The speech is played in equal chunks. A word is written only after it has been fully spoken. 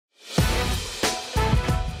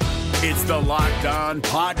It's the Locked On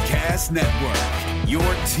Podcast Network, your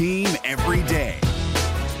team every day.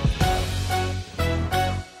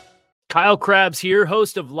 Kyle Krabs here,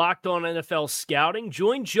 host of Locked On NFL Scouting.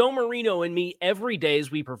 Join Joe Marino and me every day as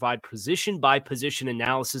we provide position-by-position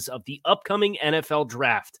analysis of the upcoming NFL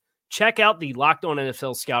Draft. Check out the Locked On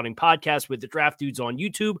NFL Scouting podcast with the Draft Dudes on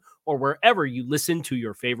YouTube or wherever you listen to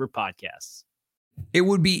your favorite podcasts. It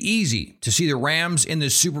would be easy to see the Rams in the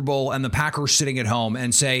Super Bowl and the Packers sitting at home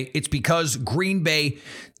and say it's because Green Bay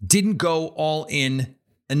didn't go all in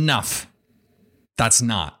enough. That's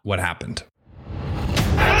not what happened.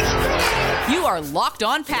 You are Locked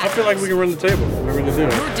On Packers. I feel like we can run the table. We're going to do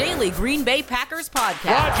it. Your daily Green Bay Packers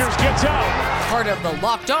podcast. Rodgers gets out. Part of the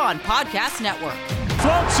Locked On Podcast Network.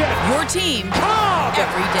 Floats it. Your team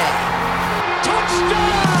every day.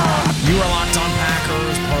 Touchdown! You are Locked On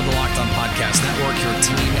Packers, part of the Locked On Podcast Network, your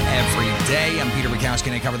team every day. I'm Peter Bukowski,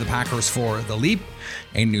 and I cover the Packers for The Leap,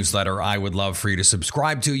 a newsletter I would love for you to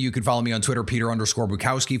subscribe to. You can follow me on Twitter,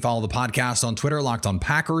 Peter_Bukowski. Follow the podcast on Twitter, Locked On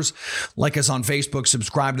Packers. Like us on Facebook,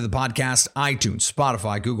 subscribe to the podcast, iTunes,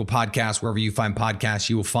 Spotify, Google Podcasts, wherever you find podcasts,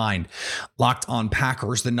 you will find Locked On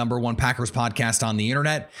Packers, the number one Packers podcast on the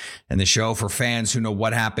internet, and the show for fans who know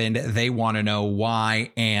what happened. They want to know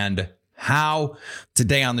why and how.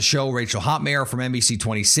 Today on the show, Rachel Hopmayer from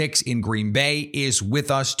NBC26 in Green Bay is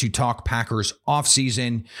with us to talk Packers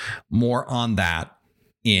offseason. More on that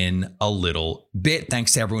in a little bit.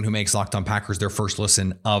 Thanks to everyone who makes Locked On Packers their first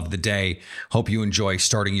listen of the day. Hope you enjoy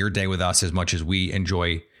starting your day with us as much as we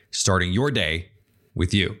enjoy starting your day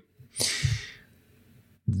with you.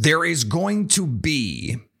 There is going to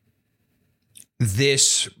be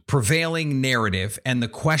this prevailing narrative and the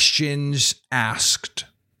questions asked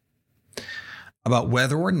about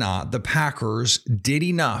whether or not the Packers did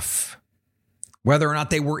enough, whether or not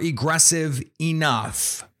they were aggressive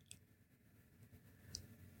enough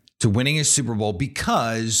to winning a Super Bowl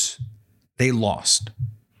because they lost.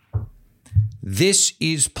 This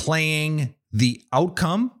is playing the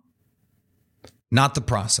outcome, not the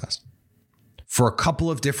process, for a couple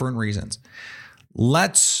of different reasons.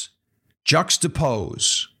 Let's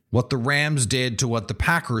juxtapose what the Rams did to what the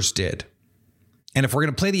Packers did. And if we're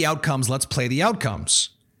going to play the outcomes, let's play the outcomes.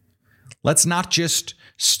 Let's not just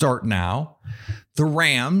start now. The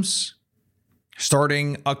Rams,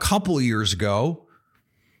 starting a couple years ago,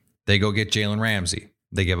 they go get Jalen Ramsey.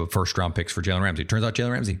 They give up first-round picks for Jalen Ramsey. Turns out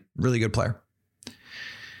Jalen Ramsey, really good player.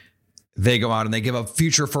 They go out and they give up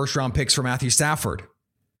future first-round picks for Matthew Stafford.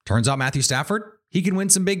 Turns out Matthew Stafford, he can win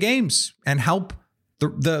some big games and help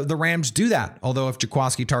the Rams do that. Although if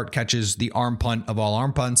Jaquiski Tartt catches the arm punt of all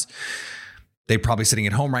arm punts, they're probably sitting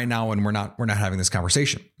at home right now, and we're not having this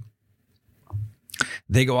conversation.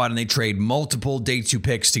 They go out and they trade multiple day 2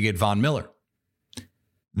 picks to get Von Miller.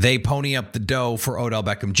 They pony up the dough for Odell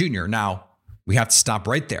Beckham Jr. Now, we have to stop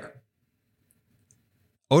right there.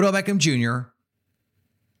 Odell Beckham Jr.,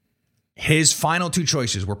 his final 2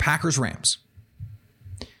 choices were Packers-Rams.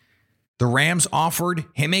 The Rams offered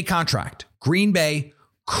him a contract Green Bay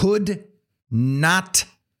could not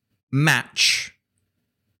match.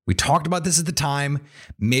 We talked about this at the time.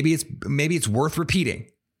 Maybe it's worth repeating.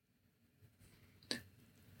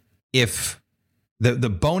 If the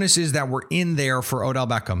bonuses that were in there for Odell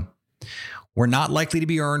Beckham were not likely to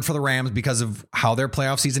be earned for the Rams because of how their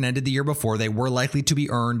playoff season ended the year before, they were likely to be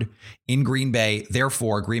earned in Green Bay.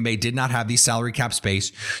 Therefore, Green Bay did not have the salary cap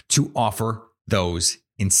space to offer those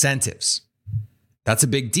incentives. That's a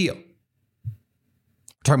big deal.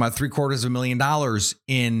 We're talking about $750,000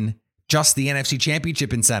 in just the NFC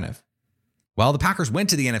Championship incentive. Well, the Packers went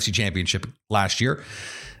to the NFC Championship last year,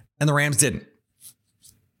 and the Rams didn't.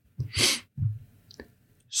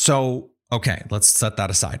 So, okay, let's set that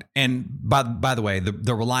aside. And by the way,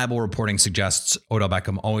 the reliable reporting suggests Odell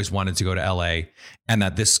Beckham always wanted to go to LA, and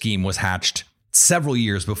that this scheme was hatched several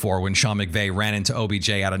years before when Sean McVay ran into OBJ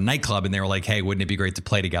at a nightclub, and they were like, hey, wouldn't it be great to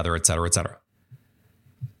play together, et cetera, et cetera.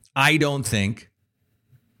 I don't think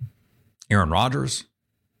Aaron Rodgers,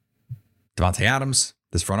 Devontae Adams,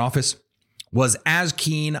 this front office, was as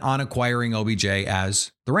keen on acquiring OBJ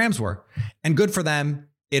as the Rams were. And good for them,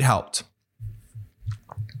 it helped.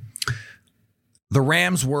 The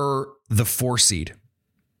Rams were the 4 seed.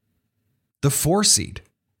 The 4 seed.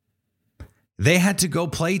 They had to go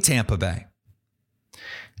play Tampa Bay.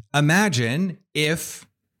 Imagine if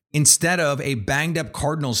instead of a banged up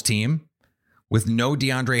Cardinals team with no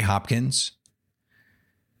DeAndre Hopkins,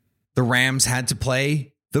 the Rams had to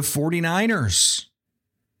play the 49ers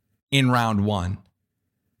in round 1.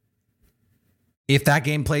 If that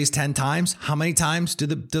game plays 10 times, how many times do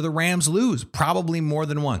the Rams lose? Probably more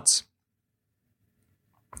than once.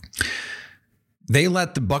 They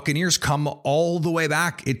let the Buccaneers come all the way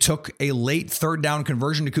back. It took a late third down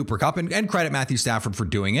conversion to Cooper Kupp, and credit Matthew Stafford for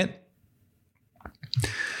doing it.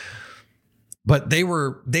 But they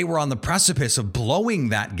were on the precipice of blowing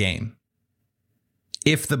that game.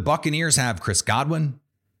 If the Buccaneers have Chris Godwin,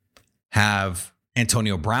 have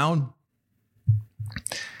Antonio Brown,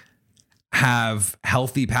 have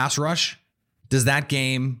healthy pass rush, does that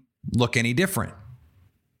game look any different?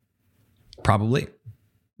 Probably.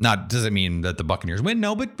 Not does it mean that the Buccaneers win?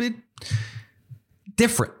 No, but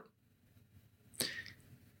different.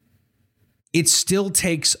 It still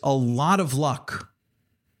takes a lot of luck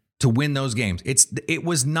to win those games. It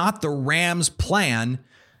was not the Rams' plan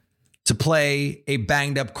to play a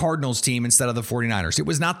banged up Cardinals team instead of the 49ers. It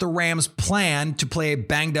was not the Rams' plan to play a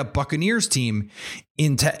banged up Buccaneers team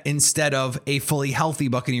instead of a fully healthy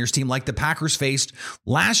Buccaneers team like the Packers faced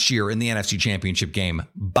last year in the NFC Championship game,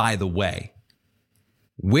 by the way,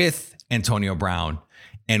 with Antonio Brown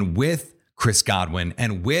and with Chris Godwin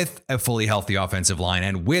and with a fully healthy offensive line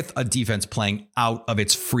and with a defense playing out of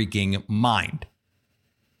its freaking mind.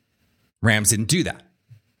 Rams didn't do that.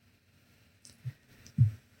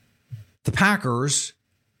 The Packers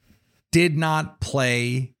did not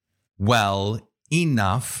play well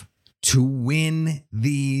enough to win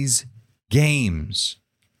these games.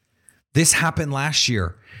 This happened last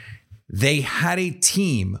year. They had a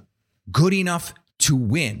team good enough to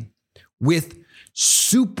win with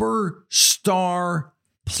superstar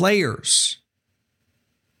players.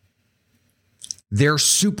 Their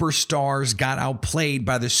superstars got outplayed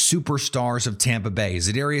by the superstars of Tampa Bay.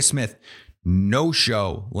 Zadarius Smith, no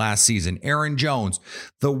show last season. Aaron Jones,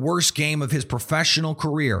 the worst game of his professional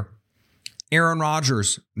career. Aaron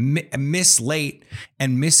Rodgers, miss late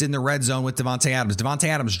and miss in the red zone with Devontae Adams. Devontae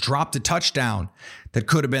Adams dropped a touchdown that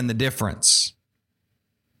could have been the difference.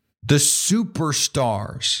 The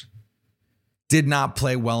superstars did not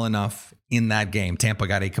play well enough in that game. Tampa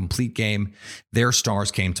got a complete game. Their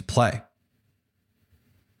stars came to play.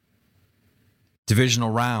 Divisional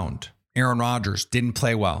round. Aaron Rodgers didn't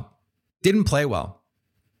play well. Didn't play well.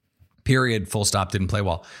 Period. Full stop. Didn't play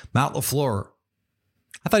well. Matt LaFleur,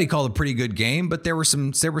 I thought he called a pretty good game, but there were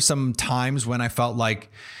some times when I felt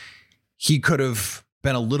like he could have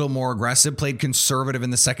been a little more aggressive, played conservative in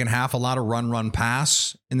the second half, a lot of run,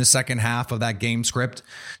 pass in the second half of that game script.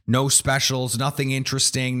 No specials, nothing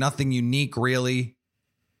interesting, nothing unique really.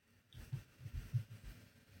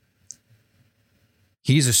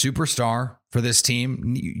 He's a superstar for this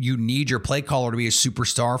team. You need your play caller to be a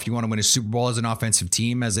superstar if you want to win a Super Bowl as an offensive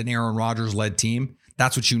team, as an Aaron Rodgers-led team.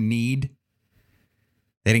 That's what you need.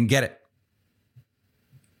 They didn't get it.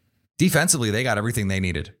 Defensively, they got everything they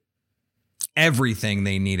needed. Everything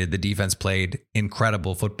they needed. The defense played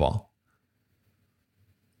incredible football.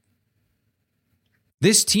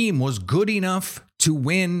 This team was good enough to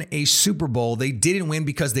win a Super Bowl. They didn't win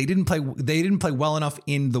because they didn't play well enough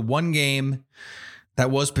in the one game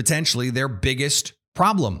that was potentially their biggest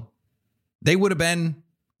problem. They would have been,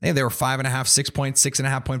 they were 5.5,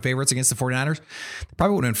 6.5 point favorites against the 49ers. They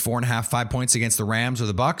probably would have been 4.5, 5 points against the Rams or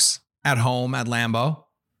the Bucks at home at Lambeau.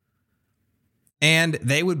 And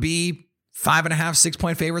they would be 5.5, 6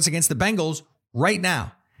 point favorites against the Bengals right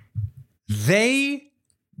now. They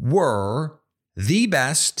were the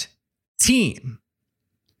best team.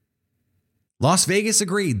 Las Vegas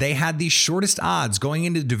agreed. They had the shortest odds going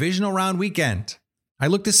into the divisional round weekend. I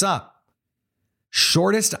looked this up.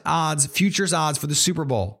 Shortest odds, futures odds for the Super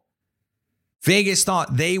Bowl. Vegas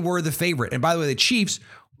thought they were the favorite. And by the way, the Chiefs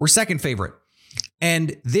were second favorite.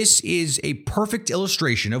 And this is a perfect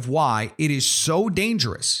illustration of why it is so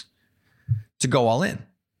dangerous to go all in.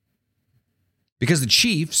 Because the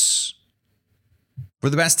Chiefs were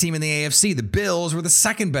the best team in the AFC. The Bills were the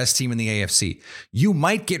second best team in the AFC. You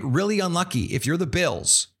might get really unlucky if you're the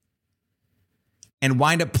Bills and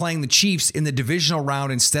wind up playing the Chiefs in the divisional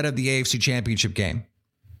round instead of the AFC Championship game.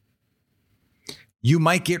 You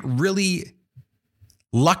might get really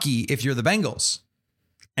lucky if you're the Bengals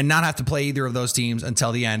and not have to play either of those teams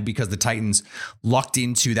until the end because the Titans lucked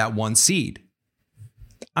into that one seed.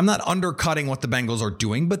 I'm not undercutting what the Bengals are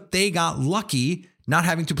doing, but they got lucky not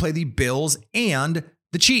having to play the Bills and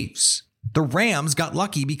the Chiefs. The Rams got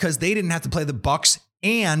lucky because they didn't have to play the Bucks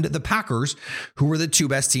and the Packers, who were the two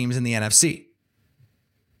best teams in the NFC.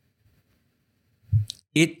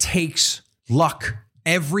 It takes luck.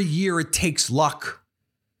 Every year it takes luck.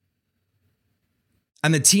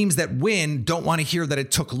 And the teams that win don't want to hear that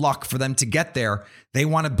it took luck for them to get there. They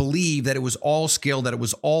want to believe that it was all skill, that it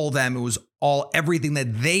was all them, it was all everything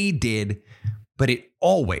that they did, but it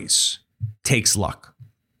always takes luck.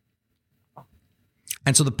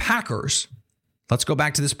 And so the Packers, let's go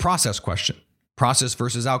back to this process question. process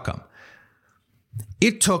versus outcome.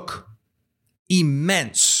 It took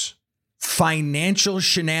immense financial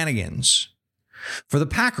shenanigans for the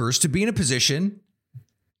Packers to be in a position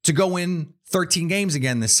to go win 13 games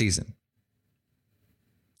again this season.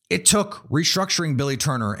 It took restructuring Billy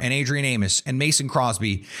Turner and Adrian Amos and Mason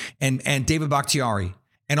Crosby and David Bakhtiari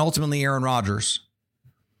and ultimately Aaron Rodgers.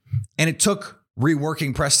 And it took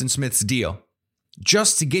reworking Preston Smith's deal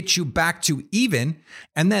just to get you back to even.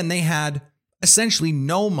 And then they had essentially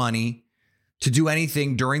no money to do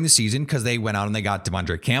anything during the season because they went out and they got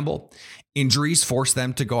Devondre Campbell. Injuries forced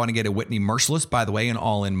them to go on and get a Whitney Merciless, by the way, an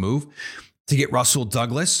all-in move, to get Russell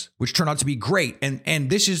Douglas, which turned out to be great. And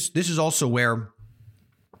this is also where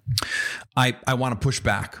I want to push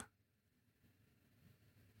back.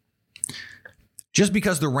 Just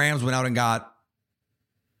because the Rams went out and got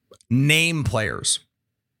name players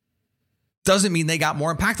doesn't mean they got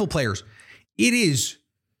more impactful players. It is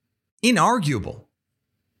inarguable.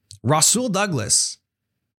 Russell Douglas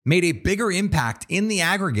made a bigger impact in the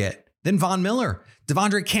aggregate than Von Miller.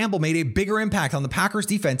 Devondre Campbell made a bigger impact on the Packers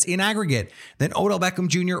defense in aggregate than Odell Beckham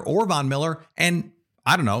Jr. or Von Miller. And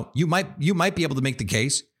I don't know, you might be able to make the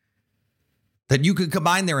case that you could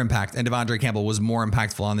combine their impact, and Devondre Campbell was more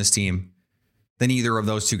impactful on this team than either of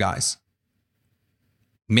those two guys.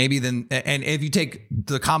 Maybe then, and if you take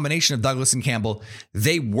the combination of Douglas and Campbell,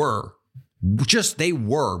 they were more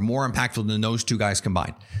impactful than those two guys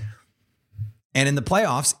combined. And in the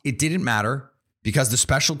playoffs, it didn't matter because the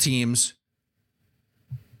special teams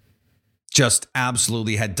just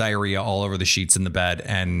absolutely had diarrhea all over the sheets in the bed.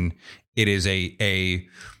 And it is a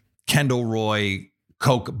Kendall Roy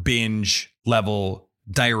Coke binge level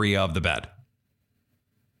diarrhea of the bed.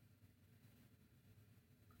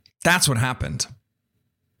 That's what happened.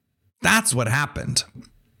 That's what happened.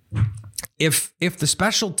 If the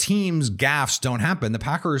special teams gaffes don't happen, the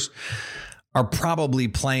Packers are probably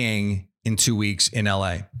playing in 2 weeks in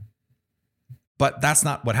LA. But that's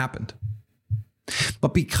not what happened.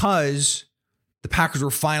 But because the Packers were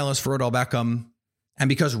finalists for Odell Beckham, and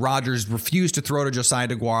because Rodgers refused to throw to Josiah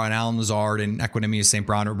DeGuara and Alan Lazard and Equinemius St.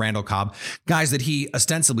 Brown or Randall Cobb, guys that he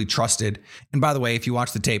ostensibly trusted. And by the way, if you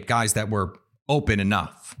watch the tape, guys that were open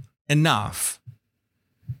enough.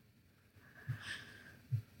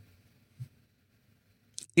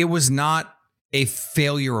 It was not a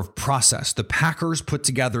failure of process. The Packers put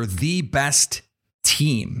together the best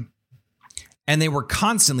team, and they were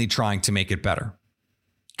constantly trying to make it better.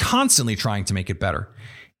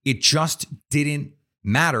 It just didn't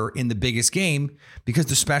matter in the biggest game because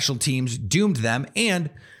the special teams doomed them, and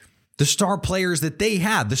the star players that they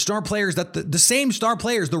had, the star players that the same star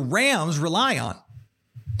players the Rams rely on.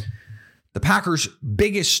 The Packers'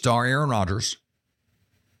 biggest star, Aaron Rodgers,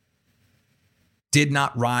 did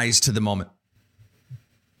not rise to the moment.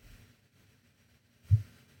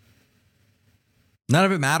 None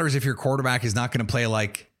of it matters if your quarterback is not going to play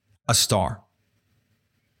like a star.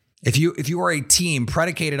 If you are a team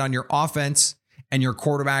predicated on your offense and your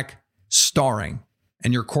quarterback starring,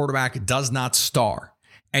 and your quarterback does not star,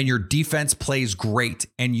 and your defense plays great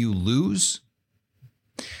and you lose,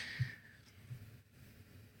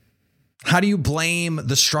 how do you blame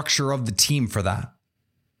the structure of the team for that?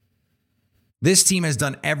 This team has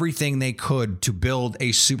done everything they could to build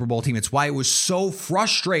a Super Bowl team. It's why it was so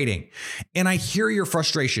frustrating. And I hear your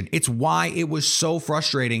frustration. It's why it was so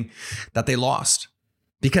frustrating that they lost.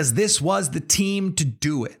 Because this was the team to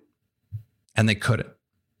do it. And they couldn't.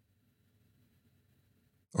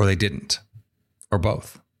 Or they didn't. Or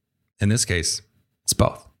both. In this case, it's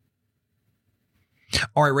both.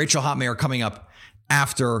 All right, Rachel Hopmayer coming up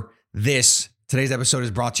after this. Today's episode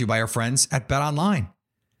is brought to you by our friends at BetOnline.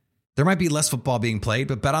 There might be less football being played,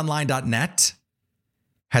 but betonline.net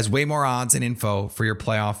has way more odds and info for your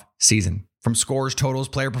playoff season. From scores, totals,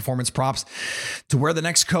 player performance props, to where the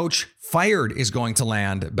next coach fired is going to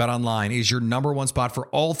land, BetOnline is your number one spot for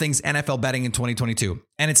all things NFL betting in 2022.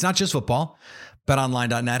 And it's not just football.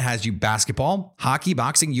 BetOnline.net has you basketball, hockey,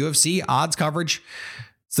 boxing, UFC, odds coverage.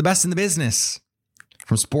 It's the best in the business.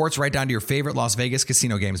 From sports right down to your favorite Las Vegas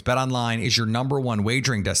casino games, BetOnline is your number one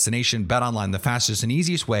wagering destination. BetOnline, the fastest and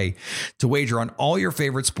easiest way to wager on all your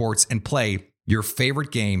favorite sports and play your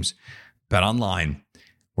favorite games. BetOnline,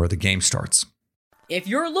 where the game starts. If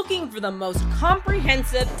you're looking for the most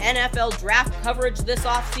comprehensive NFL draft coverage this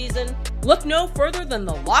offseason, look no further than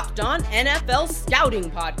the Locked On NFL Scouting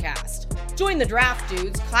Podcast. Join the draft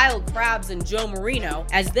dudes, Kyle Krabs and Joe Marino,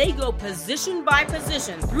 as they go position by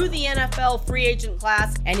position through the NFL free agent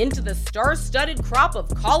class and into the star-studded crop of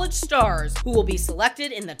college stars who will be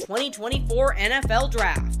selected in the 2024 NFL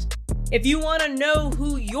Draft. If you want to know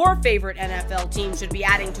who your favorite NFL team should be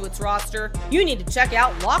adding to its roster, you need to check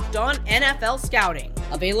out Locked On NFL Scouting,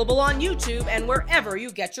 available on YouTube and wherever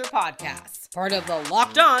you get your podcasts. Part of the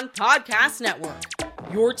Locked On Podcast Network,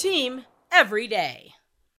 your team every day.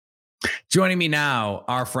 Joining me now,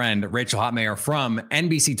 our friend Rachel Hopmayer from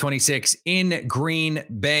NBC26 in Green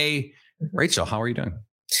Bay. Rachel, how are you doing?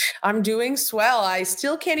 I'm doing swell. I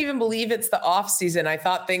still can't even believe it's the off season. I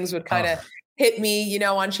thought things would kind of hit me,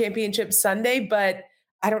 on Championship Sunday, but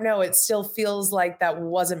I don't know. It still feels like that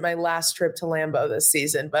wasn't my last trip to Lambeau this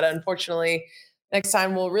season. But unfortunately, next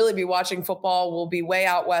time we'll really be watching football. We'll be way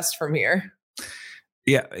out west from here.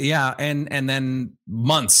 Yeah. And then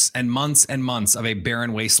months and months and months of a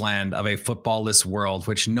barren wasteland of a football-less world,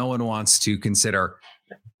 which no one wants to consider.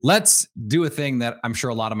 Let's do a thing that I'm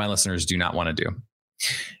sure a lot of my listeners do not want to do.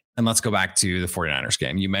 And let's go back to the 49ers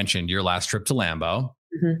game. You mentioned your last trip to Lambeau.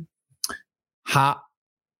 Mm-hmm.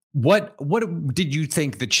 What did you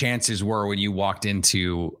think the chances were when you walked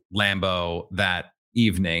into Lambeau that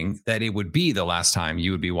evening that it would be the last time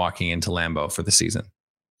you would be walking into Lambeau for the season?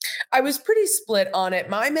 I was pretty split on it.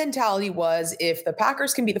 My mentality was if the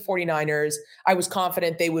Packers can beat the 49ers, I was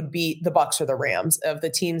confident they would beat the Bucs or the Rams of the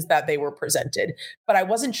teams that they were presented. But I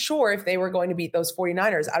wasn't sure if they were going to beat those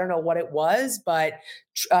 49ers. I don't know what it was, but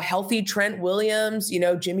a healthy Trent Williams,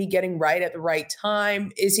 Jimmy getting right at the right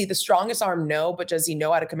time. Is he the strongest arm? No. But does he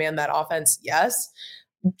know how to command that offense? Yes.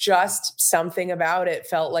 Just something about it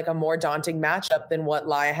felt like a more daunting matchup than what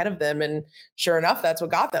lie ahead of them. And sure enough, that's what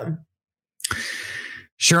got them.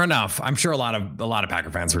 Sure enough, I'm sure a lot of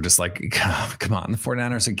Packer fans were just like, come on, the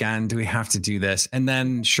 49ers again. Do we have to do this? And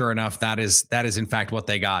then sure enough, that is in fact what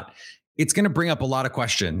they got. It's going to bring up a lot of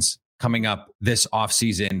questions coming up this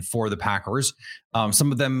offseason for the Packers.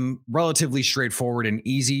 Some of them relatively straightforward and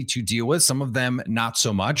easy to deal with. Some of them not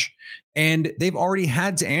so much. And they've already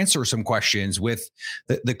had to answer some questions with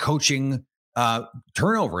the coaching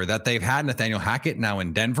turnover that they've had. Nathaniel Hackett now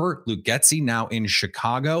in Denver, Luke Getsy now in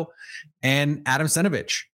Chicago, and Adam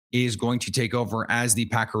Stenavich is going to take over as the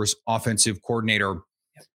Packers offensive coordinator.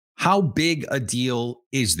 How big a deal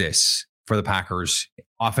is this for the Packers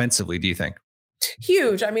offensively, do you think?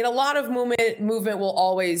 Huge. I mean, a lot of movement will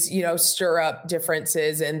always, stir up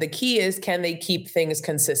differences. And the key is, can they keep things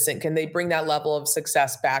consistent? Can they bring that level of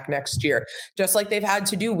success back next year? Just like they've had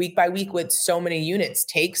to do week by week with so many units.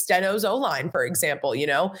 Take Steno's O-line, for example,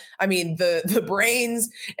 I mean, the brains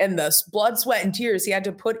and the blood, sweat, and tears he had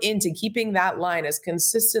to put into keeping that line as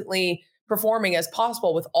consistently performing as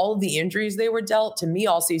possible with all of the injuries they were dealt. To me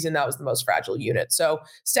all season, that was the most fragile unit. So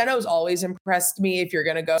Steno's always impressed me. If you're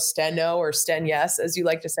going to go Steno or Sten yes, as you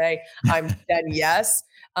like to say, I'm Sten yes.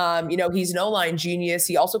 He's an O-line genius.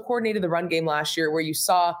 He also coordinated the run game last year where you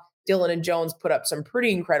saw Dillon and Jones put up some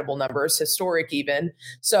pretty incredible numbers, historic even.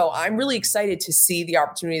 So I'm really excited to see the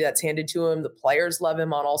opportunity that's handed to him. The players love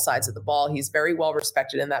him on all sides of the ball. He's very well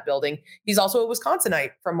respected in that building. He's also a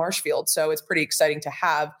Wisconsinite from Marshfield. So it's pretty exciting to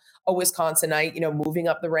have a Wisconsinite, moving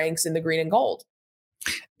up the ranks in the green and gold.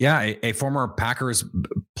 Yeah, a former Packers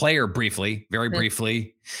player briefly, very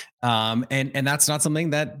briefly. And that's not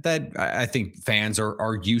something that I think fans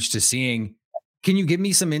are used to seeing. Can you give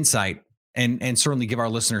me some insight and certainly give our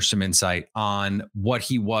listeners some insight on what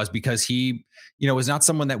he was? Because he, was not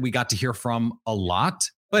someone that we got to hear from a lot,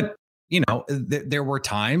 but, there were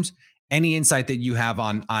times. Any insight that you have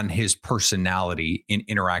on his personality in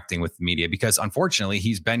interacting with the media? Because unfortunately,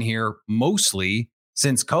 he's been here mostly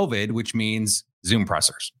since COVID, which means Zoom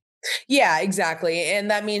pressers. Yeah, exactly.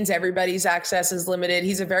 And that means everybody's access is limited.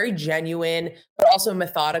 He's a very genuine, but also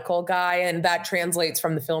methodical guy. And that translates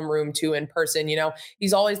from the film room to in person.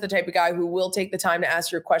 He's always the type of guy who will take the time to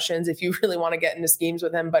ask your questions if you really want to get into schemes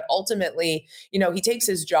with him. But ultimately, he takes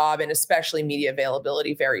his job and especially media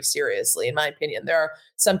availability very seriously. In my opinion, there are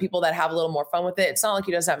some people that have a little more fun with it. It's not like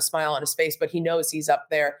he doesn't have a smile on his face, but he knows he's up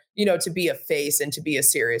there, to be a face and to be a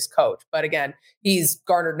serious coach. But again, he's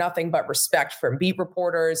garnered nothing but respect from beat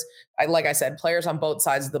reporters. Like I said, players on both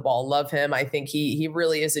sides of the ball love him. I think he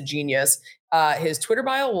really is a genius. His Twitter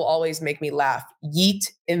bio will always make me laugh. Yeet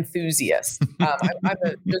enthusiast. I'm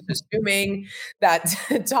just assuming that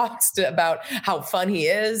talks about how fun he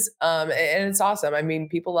is. And it's awesome. I mean,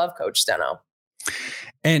 people love Coach Steno.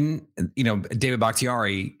 And, David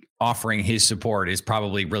Bakhtiari offering his support is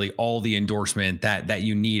probably really all the endorsement that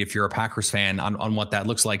you need if you're a Packers fan on what that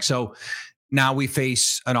looks like. So now we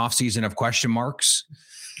face an offseason of question marks.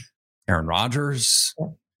 Aaron Rodgers,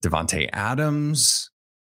 Devontae Adams.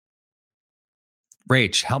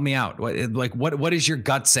 Rach, help me out. What does your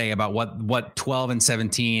gut say about what 12 and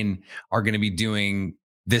 17 are going to be doing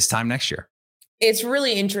this time next year? It's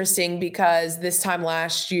really interesting because this time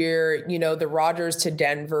last year, the Rodgers to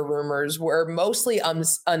Denver rumors were mostly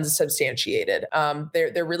unsubstantiated.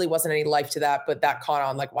 There really wasn't any life to that, but that caught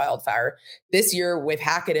on like wildfire. This year with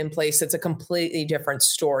Hackett in place, it's a completely different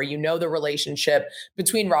story. The relationship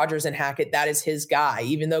between Rodgers and Hackett, that is his guy,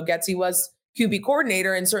 even though Getsy was QB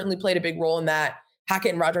coordinator and certainly played a big role in that.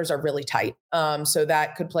 Hackett and Rodgers are really tight. So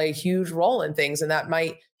that could play a huge role in things, and that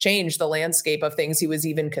might change the landscape of things he was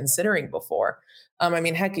even considering before.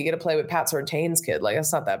 Heck, you get to play with Pat Surtain's kid. Like,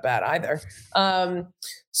 that's not that bad either.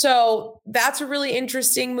 So that's a really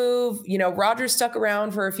interesting move. Rodgers stuck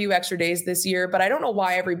around for a few extra days this year, but I don't know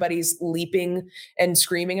why everybody's leaping and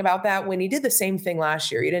screaming about that when he did the same thing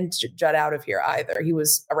last year. He didn't jut out of here either. He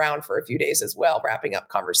was around for a few days as well, wrapping up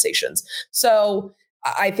conversations. So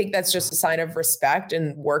I think that's just a sign of respect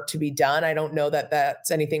and work to be done. I don't know that that's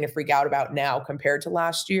anything to freak out about now compared to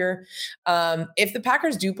last year. If the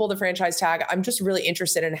Packers do pull the franchise tag, I'm just really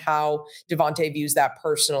interested in how Devontae views that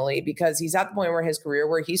personally, because he's at the point where his career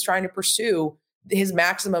where he's trying to pursue his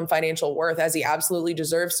maximum financial worth, as he absolutely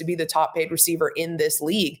deserves to be the top paid receiver in this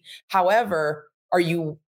league. However, are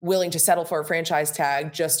you willing to settle for a franchise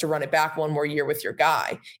tag just to run it back one more year with your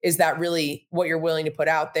guy? Is that really what you're willing to put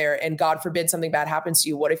out there? And God forbid something bad happens to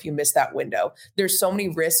you. What if you miss that window? There's so many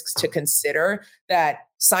risks to consider that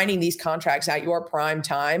signing these contracts at your prime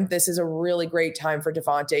time, this is a really great time for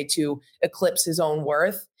Devontae to eclipse his own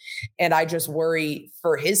worth. And I just worry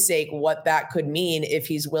for his sake what that could mean if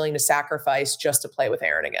he's willing to sacrifice just to play with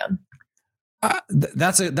Aaron again.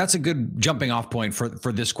 That's a good jumping off point for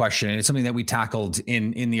this question. And it's something that we tackled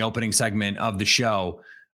in the opening segment of the show.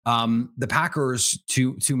 The Packers,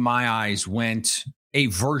 to my eyes, went a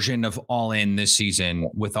version of all in this season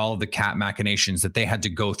with all of the cap machinations that they had to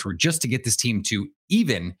go through just to get this team to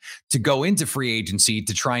go into free agency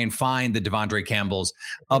to try and find the Devondre Campbells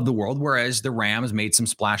of the world. Whereas the Rams made some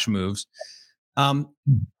splash moves.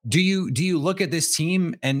 Do you look at this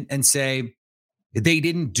team and say, they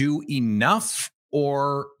didn't do enough,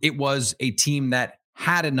 or it was a team that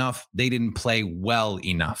had enough, they didn't play well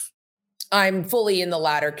enough? I'm fully in the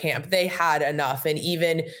latter camp. They had enough. And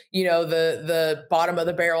even, the bottom of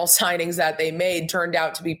the barrel signings that they made turned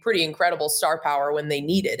out to be pretty incredible star power when they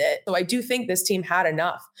needed it. So I do think this team had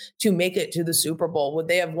enough to make it to the Super Bowl. Would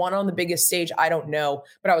they have won on the biggest stage? I don't know,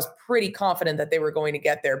 but I was pretty confident that they were going to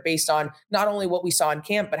get there based on not only what we saw in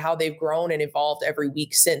camp, but how they've grown and evolved every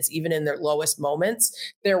week since. Even in their lowest moments,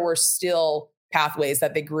 there were still pathways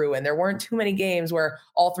that they grew in. There weren't too many games where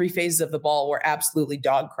all three phases of the ball were absolutely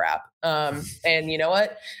dog crap. And you know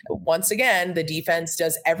what? Once again, the defense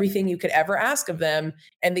does everything you could ever ask of them,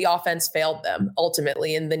 and the offense failed them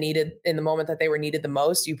ultimately in the moment that they were needed the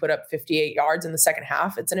most. You put up 58 yards in the second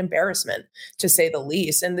half. It's an embarrassment, to say the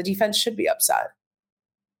least, and the defense should be upset.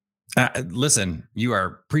 Listen, you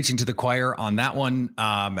are preaching to the choir on that one.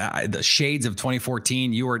 The shades of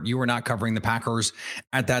 2014, you were not covering the Packers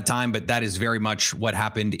at that time, but that is very much what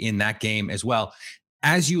happened in that game as well.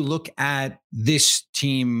 As you look at this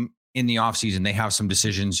team in the offseason, they have some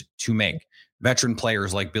decisions to make. Veteran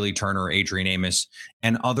players like Billy Turner, Adrian Amos,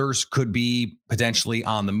 and others could be potentially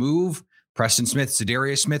on the move. Preston Smith,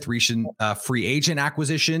 Za'Darius Smith, recent free agent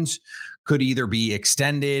acquisitions could either be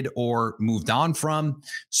extended or moved on from.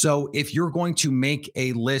 So if you're going to make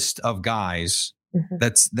a list of guys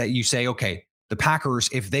that you say, okay, the Packers,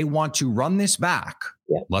 if they want to run this back,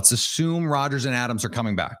 let's assume Rodgers and Adams are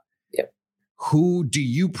coming back. Who do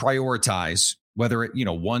you prioritize? Whether it,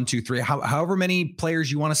 1, 2, 3, however many players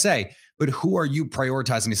you want to say, but who are you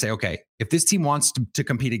prioritizing to say, okay, if this team wants to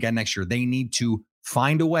compete again next year, they need to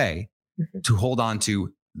find a way to hold on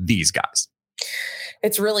to these guys?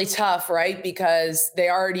 It's really tough, right? Because they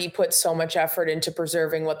already put so much effort into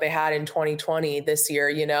preserving what they had in 2020 this year,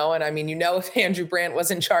 and if Andrew Brandt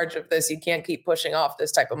was in charge of this, you can't keep pushing off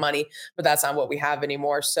this type of money, but that's not what we have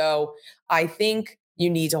anymore. So I think you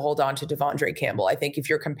need to hold on to Devondre Campbell. I think if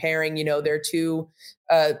you're comparing, their two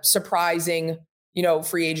surprising,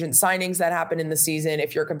 free agent signings that happened in the season,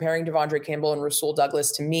 if you're comparing Devondre Campbell and Rasul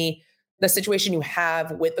Douglas, to me, the situation you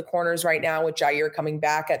have with the corners right now, with Jair coming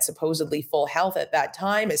back at supposedly full health at that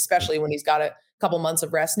time, especially when he's got a couple months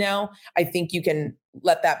of rest now, I think you can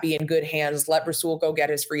let that be in good hands. Let Rasul go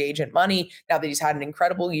get his free agent money now that he's had an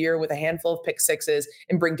incredible year with a handful of pick sixes,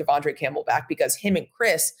 and bring Devondre Campbell back, because him and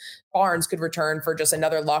Chris Barnes could return for just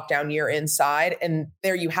another lockdown year inside. And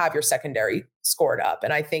there you have your secondary scored up.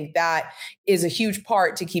 And I think that is a huge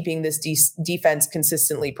part to keeping this defense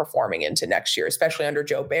consistently performing into next year, especially under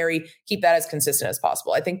Joe Barry. Keep that as consistent as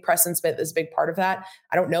possible. I think Preston Smith is a big part of that.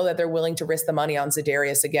 I don't know that they're willing to risk the money on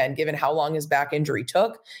Za'Darius again, given how long his back injury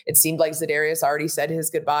took. It seemed like Za'Darius already said his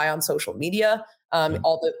goodbye on social media,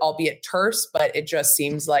 albeit terse, but it just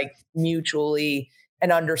seems like mutually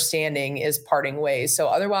an understanding is parting ways. So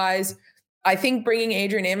otherwise, I think bringing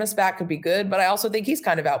Adrian Amos back could be good, but I also think he's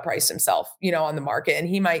kind of outpriced himself, on the market, and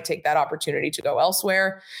he might take that opportunity to go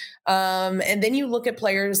elsewhere. And then you look at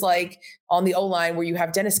players like on the O-line where you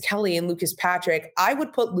have Dennis Kelly and Lucas Patrick. I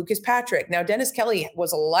would put Lucas Patrick. Now, Dennis Kelly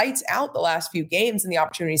was lights out the last few games and the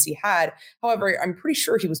opportunities he had. However, I'm pretty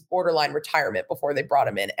sure he was borderline retirement before they brought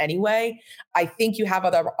him in anyway. I think you have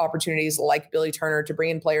other opportunities like Billy Turner to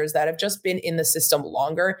bring in players that have just been in the system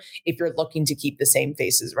longer if you're looking to keep the same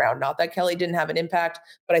faces around. Not that Kelly didn't have an impact,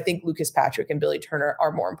 but I think Lucas Patrick and Billy Turner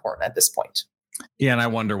are more important at this point. Yeah, and I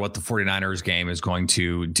wonder what the 49ers game is going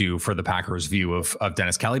to do for the Packers' view of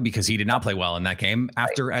Dennis Kelly, because he did not play well in that game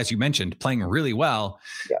after, as you mentioned, playing really well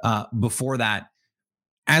before that.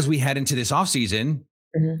 As we head into this offseason,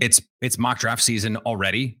 it's mock draft season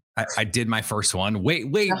already. I did my first one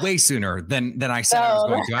way sooner than I said I was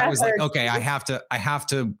going to. I was like, okay, I have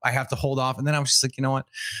to hold off. And then I was just like, you know what?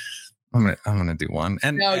 I'm gonna do one.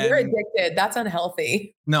 And you're addicted. That's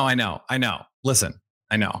unhealthy. No, I know. Listen,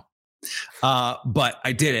 I know. But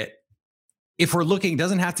I did it. If we're looking, it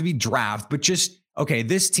doesn't have to be draft, but just, okay,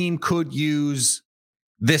 this team could use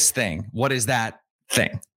this thing. What is that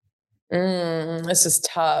thing? This is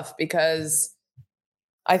tough because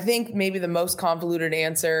I think maybe the most convoluted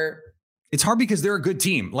answer. It's hard because they're a good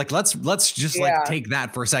team. Like, let's just take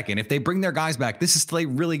that for a second. If they bring their guys back, this is still a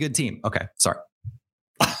really good team. Okay. Sorry.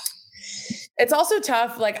 It's also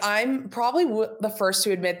tough. Like, I'm probably the first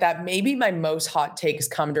to admit that maybe my most hot takes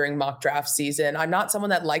come during mock draft season. I'm not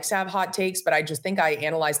someone that likes to have hot takes, but I just think I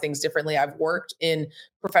analyze things differently. I've worked in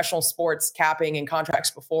professional sports capping and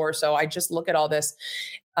contracts before. So I just look at all this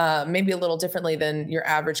maybe a little differently than your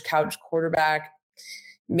average couch quarterback.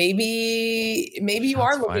 Maybe you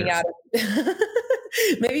are looking at it.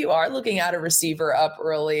 Maybe you are looking at a receiver up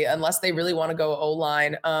early, unless they really want to go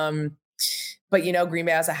O-line. But, Green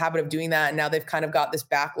Bay has a habit of doing that. And now they've kind of got this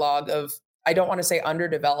backlog of, I don't want to say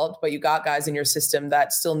underdeveloped, but you got guys in your system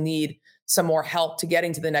that still need some more help to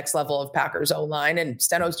getting to the next level of Packers O-line. And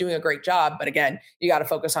Steno's doing a great job. But again, you got to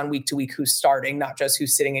focus on week to week who's starting, not just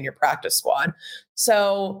who's sitting in your practice squad.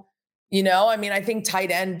 So, I think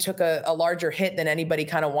tight end took a larger hit than anybody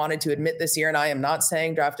kind of wanted to admit this year. And I am not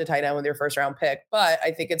saying draft a tight end with your first round pick, but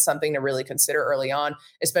I think it's something to really consider early on,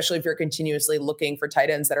 especially if you're continuously looking for tight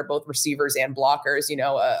ends that are both receivers and blockers,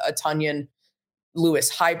 a Tunyon Lewis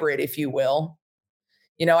hybrid, if you will.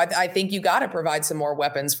 I think you got to provide some more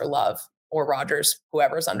weapons for Love or Rodgers,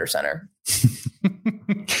 whoever's under center.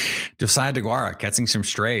 Josiah DeGuara catching some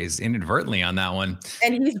strays inadvertently on that one.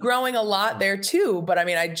 And he's growing a lot there too. But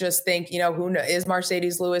I just think, who knows, is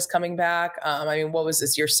Mercedes Lewis coming back? What was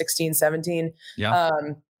this year? 16, 17? Yeah.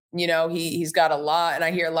 He's got a lot. And I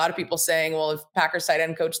hear a lot of people saying, well, if Packers tight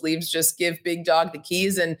end coach leaves, just give Big Dog the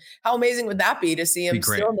keys. And how amazing would that be to see him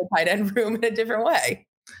still in the tight end room in a different way?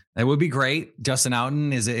 That would be great. Justin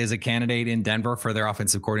Outen is a candidate in Denver for their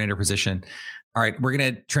offensive coordinator position. All right, we're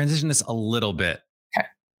going to transition this a little bit. Okay.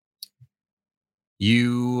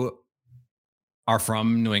 You are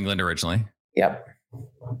from New England originally. Yep.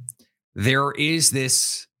 There is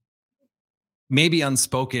this maybe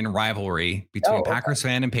unspoken rivalry between Packers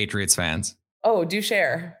fan and Patriots fans. Oh, do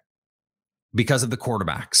share. Because of the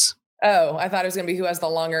quarterbacks. Oh, I thought it was going to be who has the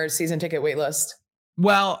longer season ticket wait list.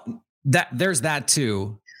 Well, there's that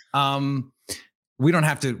too. We're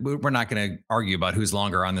not going to argue about who's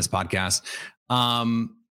longer on this podcast.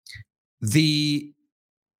 The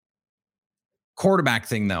quarterback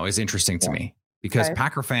thing though is interesting to me because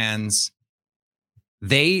Packer fans,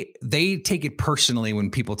 they take it personally when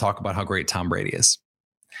people talk about how great Tom Brady is.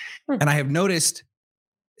 And I have noticed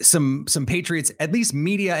some Patriots, at least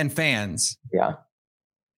media and fans,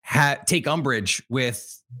 take umbrage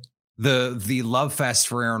with the love fest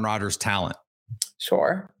for Aaron Rodgers' talent.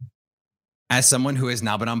 Sure. As someone who has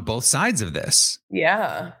now been on both sides of this.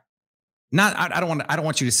 Yeah. I don't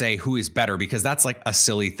want you to say who is better because that's like a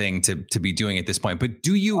silly thing to be doing at this point. But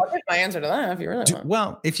do you? I'll give my answer to that if you really want.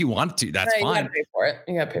 Well, if you want to, that's fine. You gotta pay for it.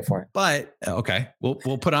 You gotta pay for it. But okay, we'll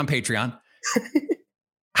put it on Patreon.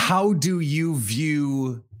 How do you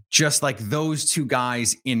view just like those two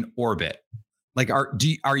guys in orbit? Like, are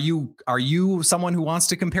you someone who wants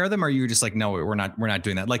to compare them? Or are you just like, no, we're not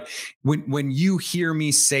doing that? Like when you hear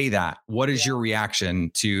me say that, what is your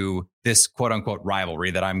reaction to this quote unquote rivalry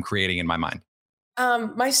that I'm creating in my mind?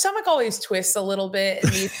 My stomach always twists a little bit in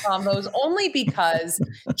these combos, only because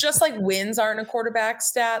just like wins aren't a quarterback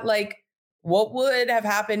stat. Like, what would have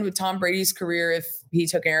happened with Tom Brady's career if he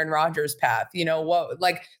took Aaron Rodgers' path?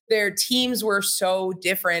 Their teams were so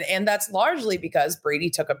different. And that's largely because Brady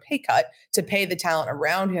took a pay cut to pay the talent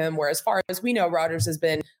around him, where as far as we know, Rodgers has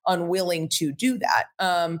been unwilling to do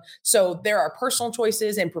that. So there are personal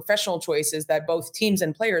choices and professional choices that both teams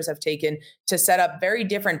and players have taken to set up very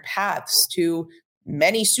different paths to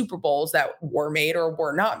many Super Bowls that were made or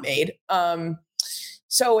were not made.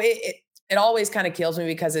 So it always kind of kills me,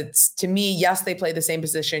 because it's, to me, yes, they play the same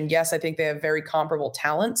position. Yes, I think they have very comparable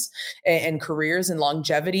talents and careers and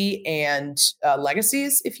longevity and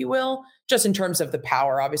legacies, if you will, just in terms of the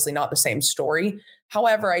power, obviously not the same story.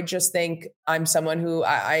 However, I just think I'm someone who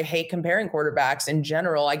I hate comparing quarterbacks in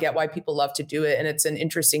general. I get why people love to do it, and it's an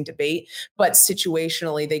interesting debate, but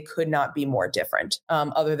situationally, they could not be more different,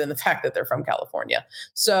 other than the fact that they're from California.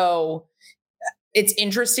 So it's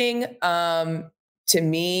interesting to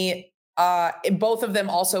me. Both of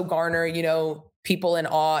them also garner, people in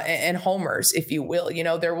awe and homers, if you will.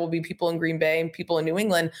 There will be people in Green Bay and people in New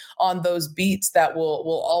England on those beats that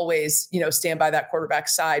will always, stand by that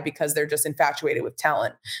quarterback's side because they're just infatuated with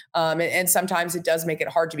talent. And sometimes it does make it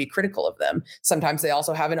hard to be critical of them. Sometimes they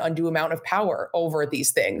also have an undue amount of power over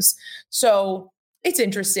these things. So it's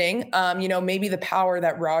interesting. Maybe the power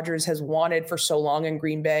that Rodgers has wanted for so long in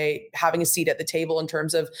Green Bay, having a seat at the table in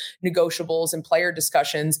terms of negotiables and player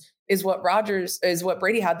discussions, is what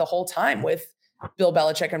Brady had the whole time with Bill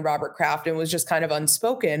Belichick and Robert Kraft, and was just kind of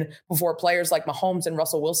unspoken before players like Mahomes and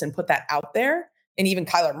Russell Wilson put that out there. And even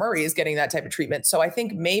Kyler Murray is getting that type of treatment. So I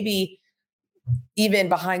think maybe even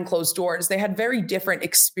behind closed doors, they had very different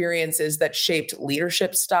experiences that shaped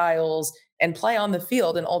leadership styles and play on the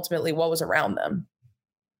field and ultimately what was around them.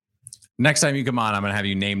 Next time you come on, I'm going to have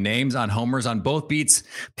you name names on homers on both beats.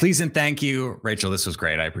 Please and thank you, Rachel. This was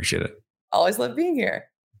great. I appreciate it. Always love being here.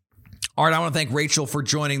 All right, I want to thank Rachel for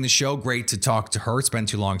joining the show. Great to talk to her. It's been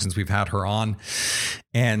too long since we've had her on,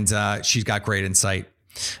 and she's got great insight.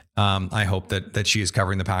 I hope that she is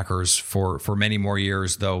covering the Packers for many more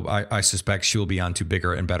years, though I suspect she will be on to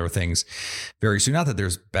bigger and better things very soon. Not that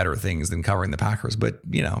there's better things than covering the Packers, but,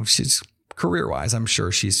 she's career-wise, I'm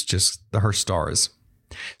sure she's just her stars.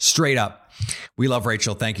 Straight up. We love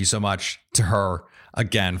Rachel. Thank you so much to her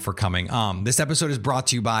again for coming on. This episode is brought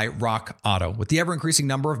to you by Rock Auto. With the ever-increasing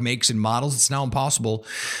number of makes and models, it's now impossible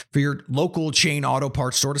for your local chain auto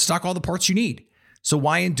parts store to stock all the parts you need. So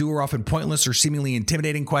why endure often pointless or seemingly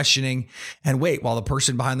intimidating questioning and wait while the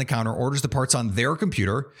person behind the counter orders the parts on their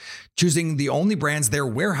computer, choosing the only brands their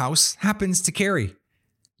warehouse happens to carry?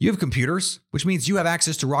 You have computers, which means you have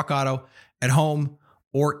access to Rock Auto at home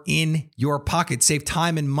or in your pocket. Save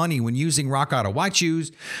time and money when using Rock Auto. Why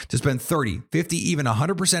choose to spend 30, 50, even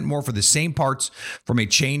 100% more for the same parts from a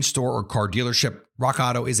chain store or car dealership? Rock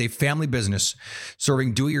Auto is a family business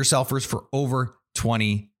serving do-it-yourselfers for over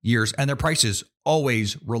 20 years, and their prices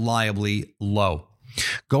always reliably low.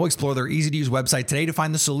 Go explore their easy-to-use website today to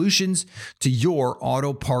find the solutions to your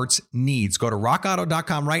auto parts needs. Go to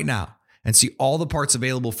rockauto.com right now and see all the parts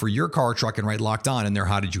available for your car or truck, and write Locked On in their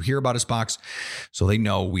How Did You Hear About Us box so they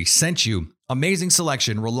know we sent you. Amazing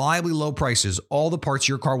selection, reliably low prices, all the parts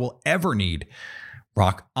your car will ever need.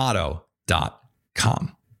 rockauto.com.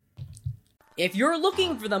 If you're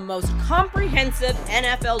looking for the most comprehensive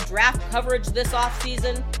NFL draft coverage this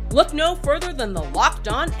offseason, look no further than the Locked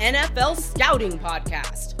On NFL Scouting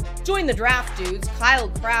Podcast. Join the draft dudes, Kyle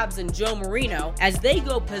Krabs and Joe Marino, as they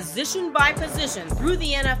go position by position through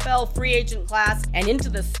the NFL free agent class and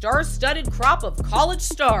into the star-studded crop of college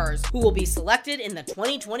stars who will be selected in the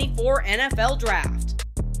 2024 NFL Draft.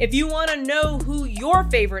 If you want to know who your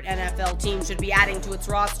favorite NFL team should be adding to its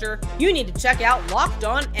roster, you need to check out Locked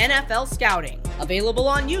On NFL Scouting, available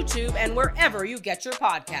on YouTube and wherever you get your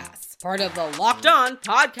podcasts. Part of the Locked On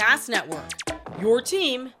Podcast Network, your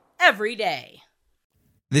team every day.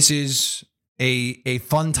 This is a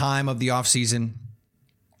fun time of the offseason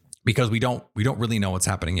because we don't really know what's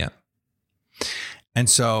happening yet. And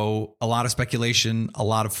so a lot of speculation, a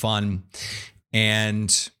lot of fun, and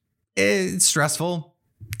it's stressful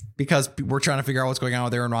because we're trying to figure out what's going on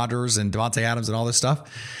with Aaron Rodgers and Devontae Adams and all this stuff.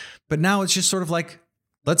 But now it's just sort of like,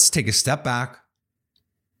 let's take a step back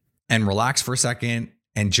and relax for a second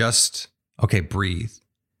and just, okay, breathe.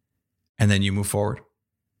 And then you move forward.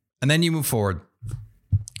 And then you move forward.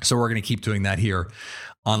 So we're going to keep doing that here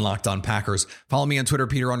on Locked On Packers. Follow me on Twitter,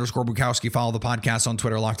 Peter_Bukowski. Follow the podcast on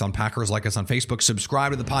Twitter, Locked On Packers. Like us on Facebook.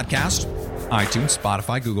 Subscribe to the podcast, iTunes,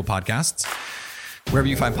 Spotify, Google Podcasts. Wherever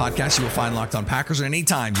you find podcasts, you will find Locked On Packers. Or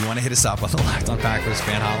anytime you want to hit us up on the Locked On Packers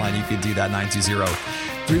fan hotline, you can do that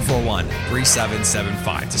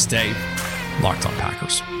 920-341-3775 to stay Locked On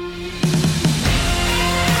Packers.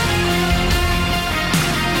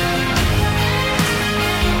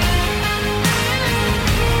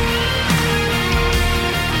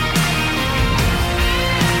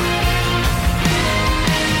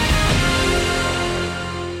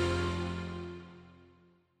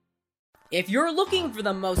 If you're looking for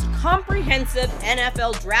the most comprehensive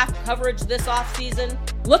NFL draft coverage this offseason,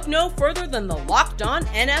 look no further than the Locked On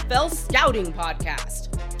NFL Scouting Podcast.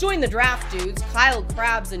 Join the draft dudes, Kyle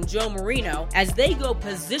Krabs and Joe Marino, as they go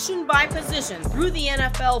position by position through the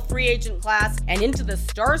NFL free agent class and into the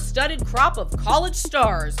star-studded crop of college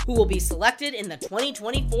stars who will be selected in the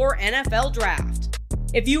 2024 NFL Draft.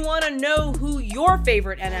 If you want to know who your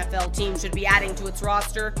favorite NFL team should be adding to its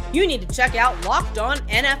roster, you need to check out Locked On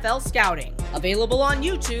NFL Scouting, available on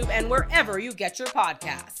YouTube and wherever you get your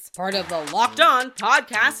podcasts. Part of the Locked On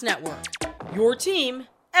Podcast Network, your team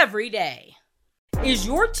every day. Is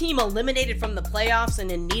your team eliminated from the playoffs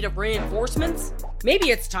and in need of reinforcements?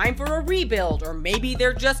 Maybe it's time for a rebuild, or maybe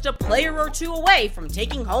they're just a player or two away from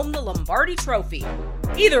taking home the Lombardi Trophy.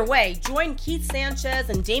 Either way, join Keith Sanchez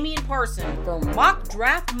and Damian Parson for Mock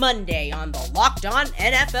Draft Monday on the Locked On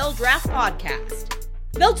NFL Draft Podcast.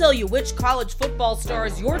 They'll tell you which college football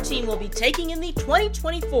stars your team will be taking in the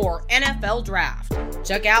 2024 NFL Draft.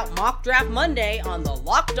 Check out Mock Draft Monday on the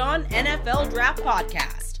Locked On NFL Draft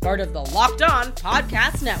Podcast, part of the Locked On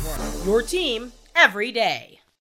Podcast Network, your team every day.